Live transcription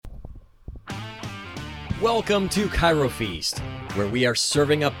Welcome to Chiro Feast, where we are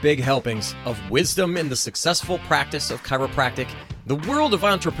serving up big helpings of wisdom in the successful practice of chiropractic, the world of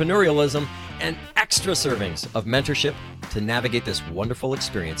entrepreneurialism, and extra servings of mentorship to navigate this wonderful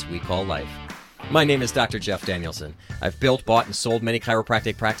experience we call life. My name is Dr. Jeff Danielson. I've built, bought, and sold many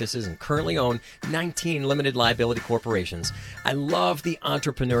chiropractic practices and currently own 19 limited liability corporations. I love the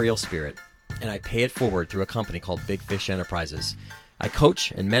entrepreneurial spirit, and I pay it forward through a company called Big Fish Enterprises. I coach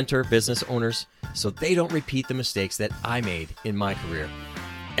and mentor business owners so they don't repeat the mistakes that I made in my career.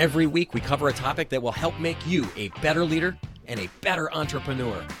 Every week, we cover a topic that will help make you a better leader and a better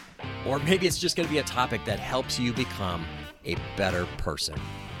entrepreneur. Or maybe it's just going to be a topic that helps you become a better person.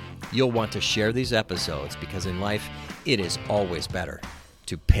 You'll want to share these episodes because in life, it is always better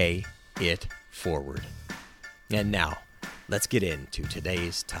to pay it forward. And now, let's get into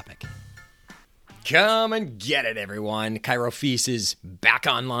today's topic. Come and get it, everyone. Chiro Feast is back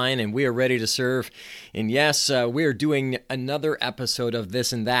online, and we are ready to serve. And yes, we are doing another episode of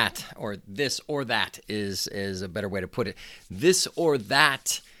This and That, or This or That is a better way to put it. This or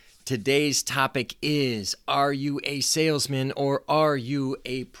That. Today's topic is, are you a salesman or are you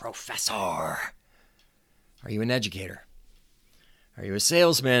a professor? Are you an educator? Are you a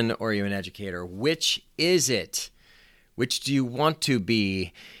salesman or are you an educator? Which is it? Which do you want to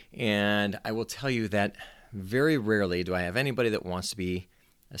be? And I will tell you that very rarely do I have anybody that wants to be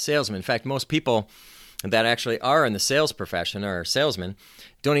a salesman. In fact, most people that actually are in the sales profession or salesmen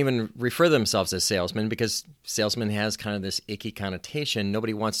don't even refer themselves as salesmen because salesman has kind of this icky connotation.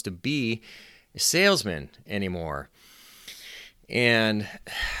 Nobody wants to be a salesman anymore. And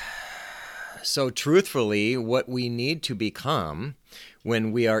so truthfully, what we need to become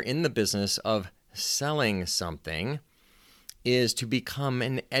when we are in the business of selling something is to become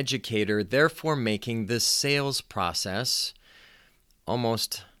an educator, therefore making the sales process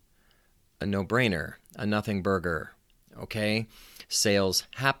almost a no-brainer, a nothing burger, okay? Sales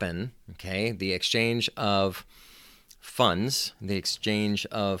happen, okay? The exchange of funds, the exchange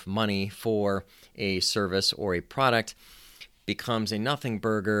of money for a service or a product becomes a nothing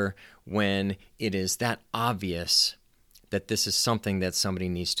burger when it is that obvious that this is something that somebody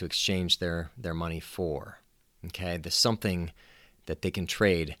needs to exchange their money for. Okay, there's something that they can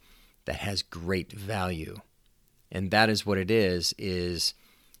trade that has great value. And that is what it is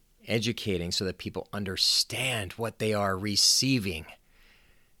educating so that people understand what they are receiving.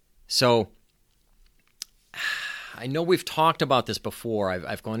 So I know we've talked about this before.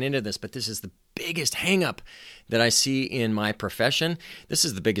 I've gone into this, but this is the biggest hang-up that I see in my profession. This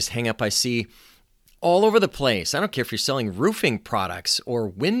is the biggest hang-up I see all over the place. I don't care if you're selling roofing products or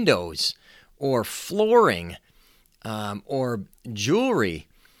windows or flooring, or jewelry.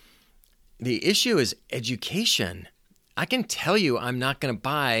 The issue is education. I can tell you I'm not going to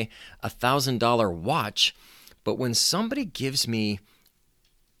buy a $1,000 watch, but when somebody gives me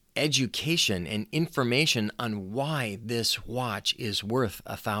education and information on why this watch is worth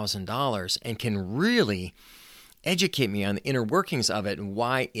 $1,000 and can really educate me on the inner workings of it and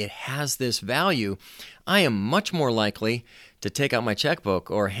why it has this value, I am much more likely to take out my checkbook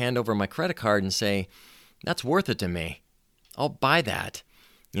or hand over my credit card and say, that's worth it to me. I'll buy that.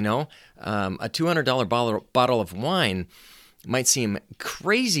 You know, a $200 bottle of wine might seem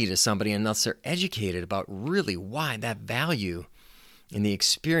crazy to somebody unless they're educated about really why that value and the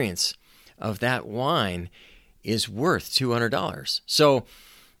experience of that wine is worth $200. So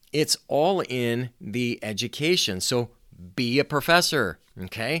it's all in the education. So be a professor,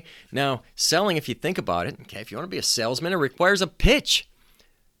 okay? Now, selling, if you think about it, okay, if you want to be a salesman, it requires a pitch.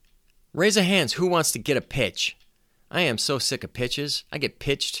 Raise a hands. Who wants to get a pitch? I am so sick of pitches. I get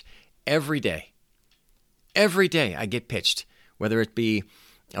pitched every day. Every day I get pitched, whether it be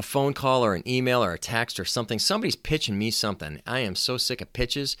a phone call or an email or a text or something. Somebody's pitching me something. I am so sick of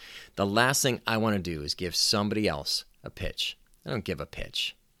pitches. The last thing I want to do is give somebody else a pitch. I don't give a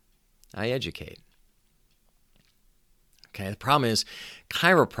pitch. I educate. Okay, the problem is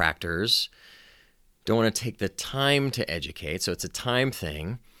chiropractors don't want to take the time to educate, so it's a time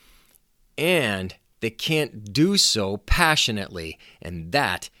thing. And they can't do so passionately, and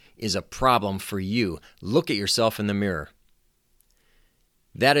that is a problem for you. Look at yourself in the mirror.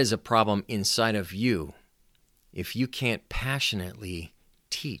 That is a problem inside of you if you can't passionately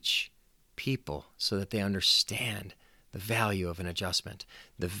teach people so that they understand the value of an adjustment,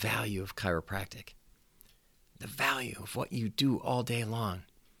 the value of chiropractic, the value of what you do all day long.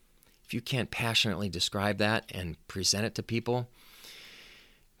 If you can't passionately describe that and present it to people,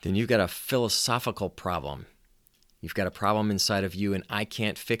 then you've got a philosophical problem. You've got a problem inside of you, and I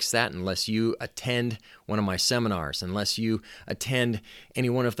can't fix that unless you attend one of my seminars, unless you attend any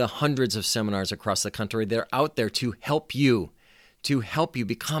one of the hundreds of seminars across the country that are out there to help you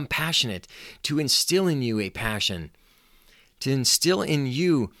become passionate, to instill in you a passion, to instill in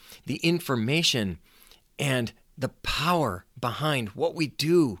you the information and the power behind what we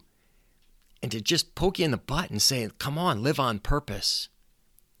do, and to just poke you in the butt and say, come on, live on purpose.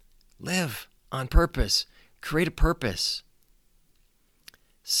 Live on purpose. Create a purpose.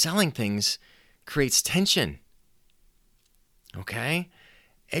 Selling things creates tension. Okay?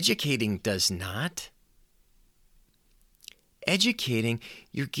 Educating does not. Educating,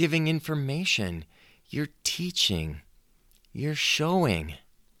 you're giving information. You're teaching. You're showing.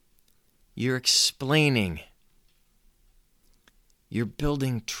 You're explaining. You're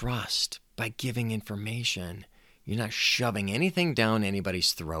building trust by giving information. You're not shoving anything down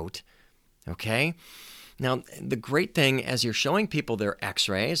anybody's throat. Okay? Now, the great thing, as you're showing people their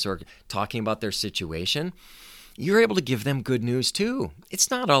x-rays or talking about their situation, you're able to give them good news too. It's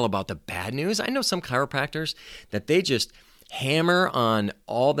not all about the bad news. I know some chiropractors that they just hammer on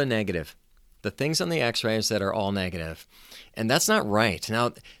all the negative, the things on the x-rays that are all negative. And that's not right.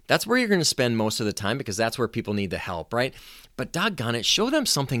 Now, that's where you're going to spend most of the time because that's where people need the help, right? But doggone it, show them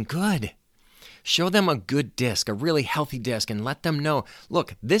something good. Show them a good disc, a really healthy disc, and let them know,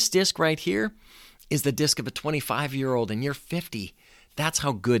 look, this disc right here is the disc of a 25-year-old and you're 50. That's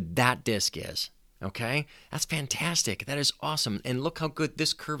how good that disc is, okay? That's fantastic. That is awesome. And look how good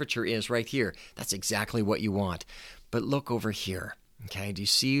this curvature is right here. That's exactly what you want. But look over here, okay? Do you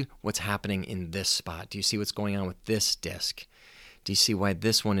see what's happening in this spot? Do you see what's going on with this disc? Do you see why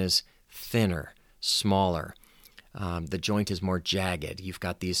this one is thinner, smaller? The joint is more jagged. You've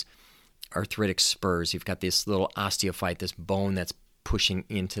got these arthritic spurs. You've got this little osteophyte, this bone that's pushing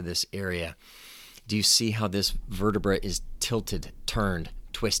into this area. Do you see how this vertebra is tilted, turned,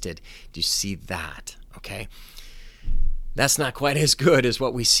 twisted? Do you see that? Okay. That's not quite as good as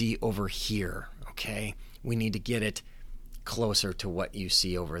what we see over here. Okay. We need to get it closer to what you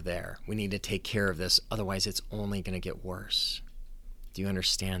see over there. We need to take care of this. Otherwise, it's only going to get worse. Do you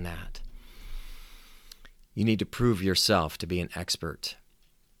understand that? You need to prove yourself to be an expert.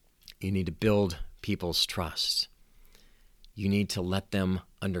 You need to build people's trust. You need to let them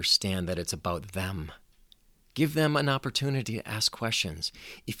understand that it's about them. Give them an opportunity to ask questions.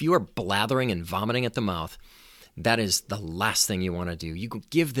 If you are blathering and vomiting at the mouth, that is the last thing you want to do. You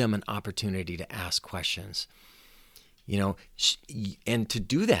give them an opportunity to ask questions. And to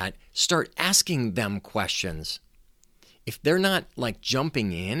do that, start asking them questions. If they're not like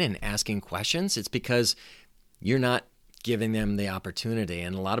jumping in and asking questions, it's because you're not giving them the opportunity.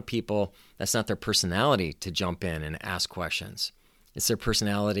 And a lot of people, that's not their personality to jump in and ask questions. It's their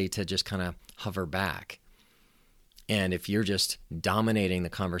personality to just kind of hover back. And if you're just dominating the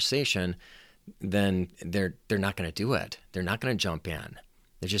conversation, then they're not going to do it. They're not going to jump in.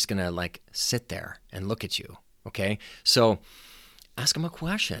 They're just going to like sit there and look at you. Okay? So ask them a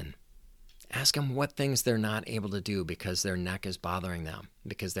question. Ask them what things they're not able to do because their neck is bothering them,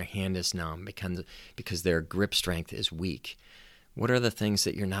 because their hand is numb, because their grip strength is weak. What are the things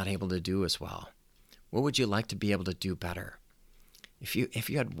that you're not able to do as well? What would you like to be able to do better? If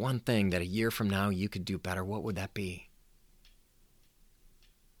you had one thing that a year from now you could do better, what would that be?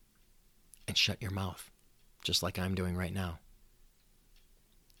 And shut your mouth, just like I'm doing right now.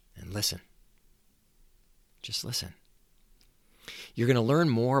 And listen. Just listen. You're going to learn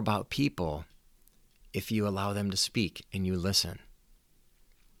more about people if you allow them to speak and you listen.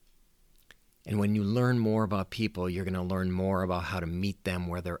 And when you learn more about people, you're going to learn more about how to meet them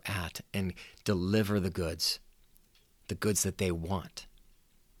where they're at and deliver the goods that they want.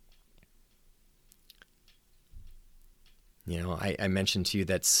 I mentioned to you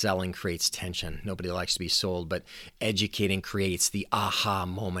that selling creates tension. Nobody likes to be sold, but educating creates the aha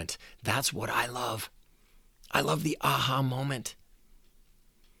moment. That's what I love. I love the aha moment.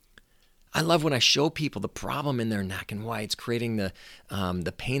 I love when I show people the problem in their neck and why it's creating the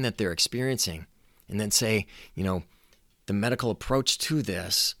pain that they're experiencing. And then say, the medical approach to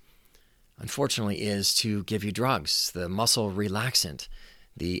this, unfortunately, is to give you drugs, the muscle relaxant,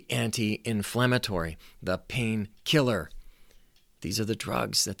 the anti-inflammatory, the painkiller. These are the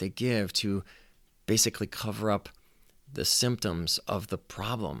drugs that they give to basically cover up the symptoms of the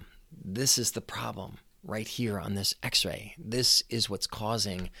problem. This is the problem. Right here on this x-ray. This is what's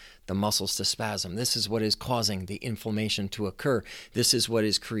causing the muscles to spasm. This is what is causing the inflammation to occur. This is what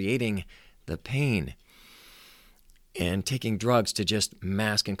is creating the pain. And taking drugs to just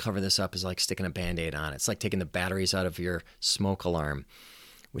mask and cover this up is like sticking a Band-Aid on it. It's like taking the batteries out of your smoke alarm.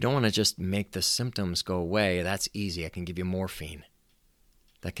 We don't want to just make the symptoms go away. That's easy. I can give you morphine.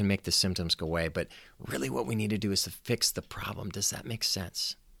 That can make the symptoms go away. But really what we need to do is to fix the problem. Does that make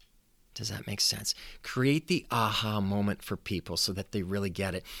sense? Does that make sense? Create the aha moment for people so that they really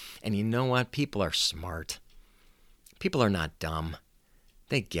get it. And you know what? People are smart. People are not dumb.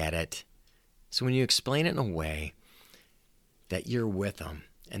 They get it. So when you explain it in a way that you're with them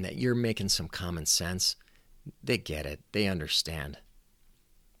and that you're making some common sense, they get it. They understand.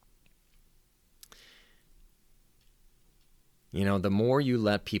 You know, the more you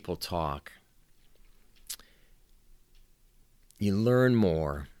let people talk, you learn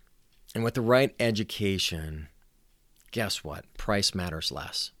more. And with the right education, guess what? Price matters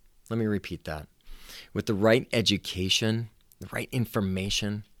less. Let me repeat that. With the right education, the right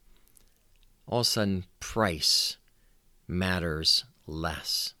information, all of a sudden price matters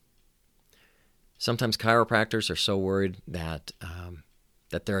less. Sometimes chiropractors are so worried that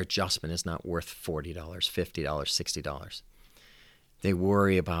their adjustment is not worth $40, $50, $60. They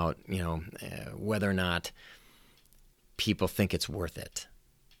worry about, whether or not people think it's worth it.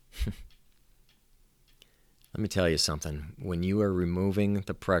 Let me tell you something. When you are removing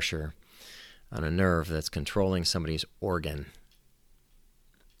the pressure on a nerve that's controlling somebody's organ,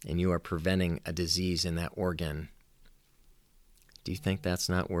 and you are preventing a disease in that organ, do you think that's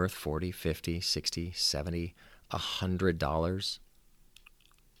not worth $40, $50, $60, $70, $100?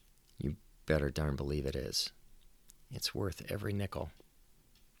 You better darn believe it is. It's worth every nickel.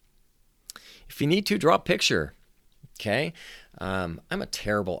 If you need to, draw a picture. Okay? I'm a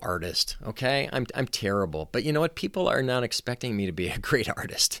terrible artist. Okay? I'm terrible. But you know what? People are not expecting me to be a great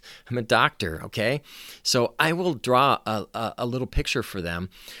artist. I'm a doctor. Okay? So I will draw a little picture for them.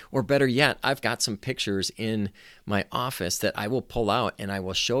 Or better yet, I've got some pictures in my office that I will pull out and I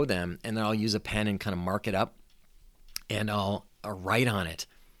will show them, and then I'll use a pen and kind of mark it up, and I'll write on it.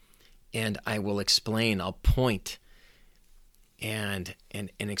 And I will explain. I'll point and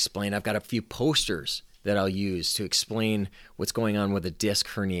explain. I've got a few posters that I'll use to explain what's going on with a disc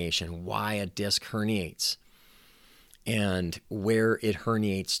herniation, why a disc herniates, and where it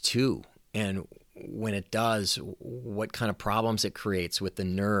herniates to, and when it does, what kind of problems it creates with the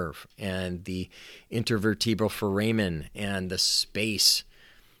nerve and the intervertebral foramen and the space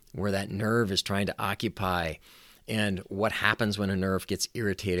where that nerve is trying to occupy, and what happens when a nerve gets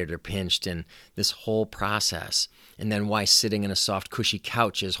irritated or pinched, and this whole process. And then why sitting in a soft, cushy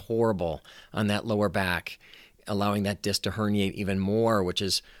couch is horrible on that lower back, allowing that disc to herniate even more, which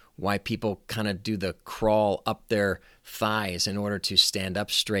is why people kind of do the crawl up their thighs in order to stand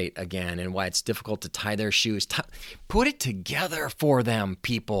up straight again, and why it's difficult to tie their shoes. Put it together for them,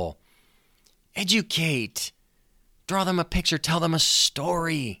 people. Educate. Draw them a picture. Tell them a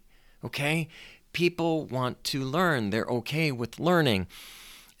story. Okay? People want to learn. They're okay with learning.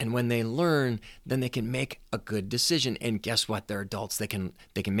 And when they learn, then they can make a good decision. And guess what? They're adults. They can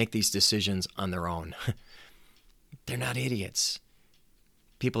make these decisions on their own. They're not idiots.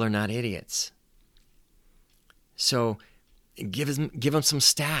 People are not idiots. So give them some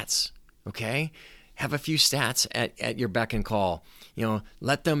stats, okay? Have a few stats at your beck and call.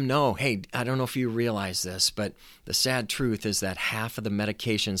 Let them know, hey, I don't know if you realize this, but the sad truth is that half of the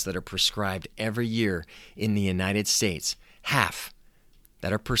medications that are prescribed every year in the United States, half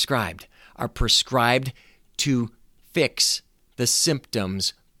that are prescribed to fix the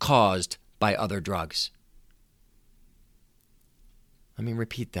symptoms caused by other drugs. Let me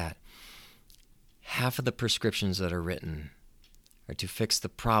repeat that. Half of the prescriptions that are written are to fix the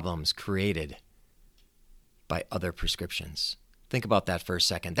problems created by other prescriptions. Think about that for a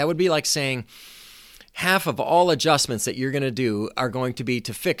second. That would be like saying half of all adjustments that you're going to do are going to be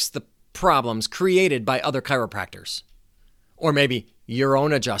to fix the problems created by other chiropractors. Or maybe your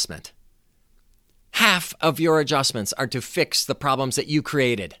own adjustment. Half of your adjustments are to fix the problems that you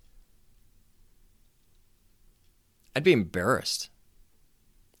created. I'd be embarrassed.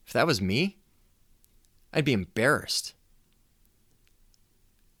 If that was me, I'd be embarrassed.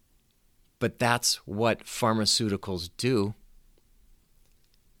 But that's what pharmaceuticals do.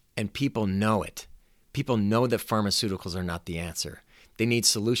 And people know it. People know that pharmaceuticals are not the answer. They need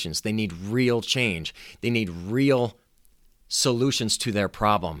solutions. They need real change. They need real solutions to their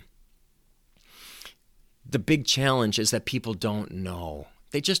problem. The big challenge is that people don't know.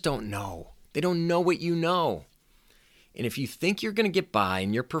 They just don't know. They don't know what you know. And if you think you're going to get by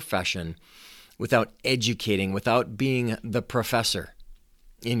in your profession without educating, without being the professor,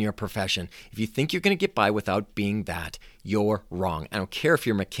 in your profession. If you think you're going to get by without being that, you're wrong. I don't care if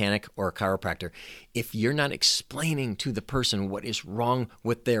you're a mechanic or a chiropractor. If you're not explaining to the person what is wrong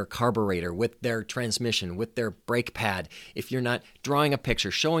with their carburetor, with their transmission, with their brake pad, if you're not drawing a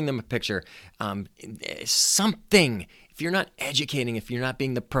picture, showing them a picture, something, if you're not educating, if you're not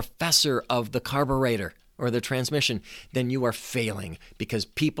being the professor of the carburetor or the transmission, then you are failing, because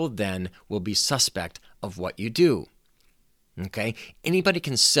people then will be suspect of what you do. Okay? Anybody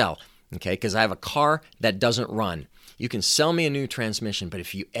can sell, okay? Because I have a car that doesn't run. You can sell me a new transmission, but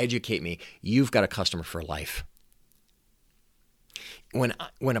if you educate me, you've got a customer for life. When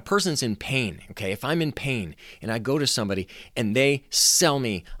a person's in pain, okay, if I'm in pain and I go to somebody and they sell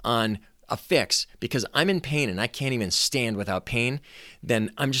me on a fix because I'm in pain and I can't even stand without pain,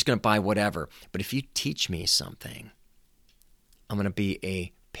 then I'm just going to buy whatever. But if you teach me something, I'm going to be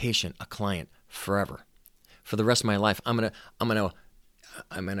a patient, a client forever. For the rest of my life, I'm gonna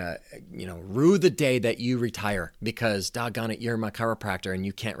rue the day that you retire, because doggone it, you're my chiropractor and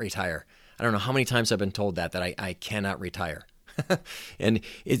you can't retire. I don't know how many times I've been told that I cannot retire. And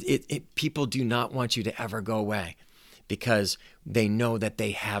people do not want you to ever go away, because they know that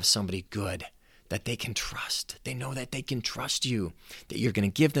they have somebody good that they can trust. They know that they can trust you, that you're going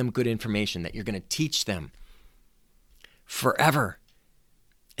to give them good information, that you're going to teach them forever,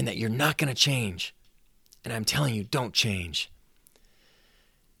 and that you're not going to change. And I'm telling you, don't change.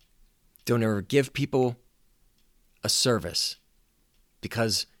 Don't ever give people a service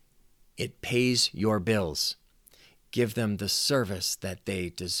because it pays your bills. Give them the service that they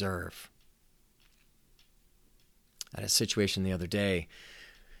deserve. I had a situation the other day.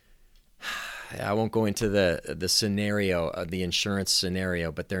 I won't go into the scenario, the insurance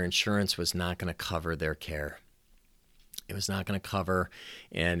scenario, but their insurance was not going to cover their care. It was not going to cover,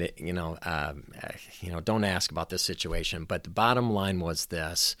 and don't ask about this situation. But the bottom line was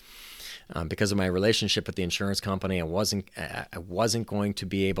this: because of my relationship with the insurance company, I wasn't going to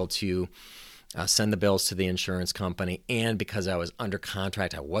be able to send the bills to the insurance company, and because I was under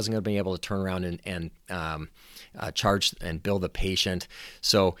contract, I wasn't going to be able to turn around and charge and bill the patient.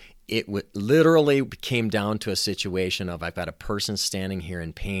 So it literally came down to a situation of, I've got a person standing here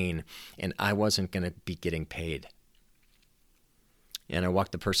in pain, and I wasn't going to be getting paid. And I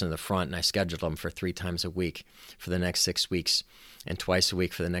walked the person to the front and I scheduled them for 3 times a week for the next 6 weeks, and twice a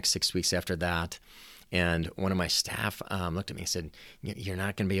week for the next 6 weeks after that. And one of my staff looked at me and said, "You're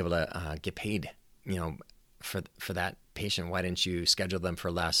not going to be able to get paid, for that patient. Why didn't you schedule them for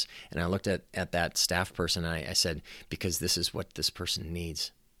less?" And I looked at that staff person and I said, "Because this is what this person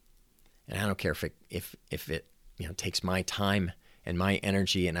needs. And I don't care if it takes my time and my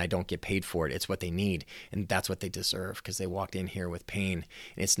energy and I don't get paid for it. It's what they need, and that's what they deserve, because they walked in here with pain.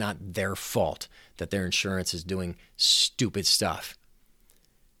 And it's not their fault that their insurance is doing stupid stuff,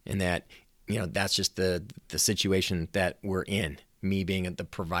 and that that's just the situation that we're in, me being the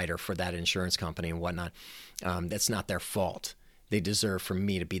provider for that insurance company and whatnot. That's not their fault. They deserve for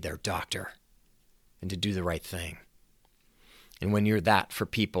me to be their doctor and to do the right thing. And when you're that for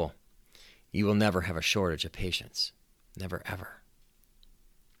people, you will never have a shortage of patients. Never, ever.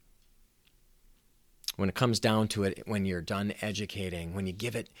 When it comes down to it, when you're done educating, when you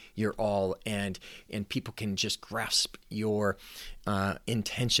give it your all, and people can just grasp your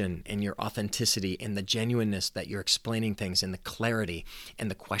intention and your authenticity and the genuineness that you're explaining things, and the clarity and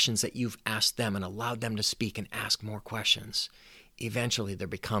the questions that you've asked them and allowed them to speak and ask more questions, eventually there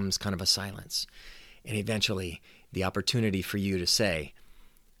becomes kind of a silence. And eventually the opportunity for you to say,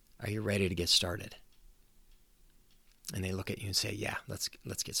 "Are you ready to get started?" And they look at you and say, "Yeah, let's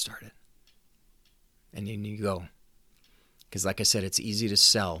get started." And then you go. Because like I said, it's easy to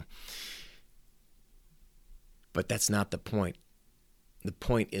sell. But that's not the point. The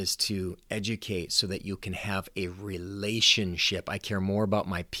point is to educate so that you can have a relationship. I care more about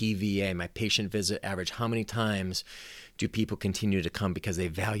my PVA, my patient visit average. How many times do people continue to come because they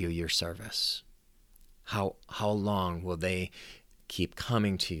value your service? How long will they keep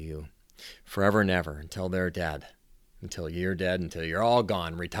coming to you? Forever and ever, until they're dead. Until you're dead, until you're all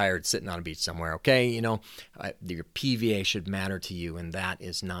gone, retired, sitting on a beach somewhere, okay? Your PVA should matter to you, and that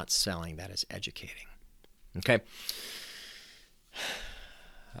is not selling, that is educating, okay?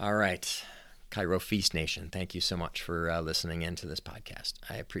 All right, Chiro Feast Nation, thank you so much for listening in to this podcast.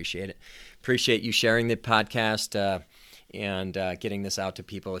 I appreciate it. Appreciate you sharing the podcast and getting this out to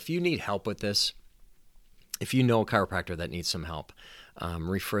people. If you need help with this, if you know a chiropractor that needs some help,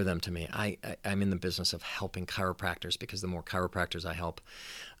 refer them to me. I'm in the business of helping chiropractors, because the more chiropractors I help,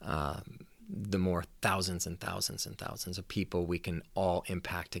 the more thousands and thousands and thousands of people we can all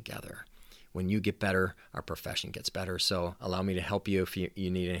impact together. when you get better, our profession gets better. So allow me to help you if you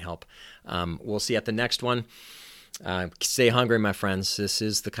need any help. We'll see you at the next one. Stay hungry, my friends. This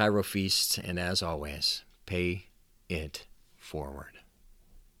is the Chiro Feast, and as always, pay it forward.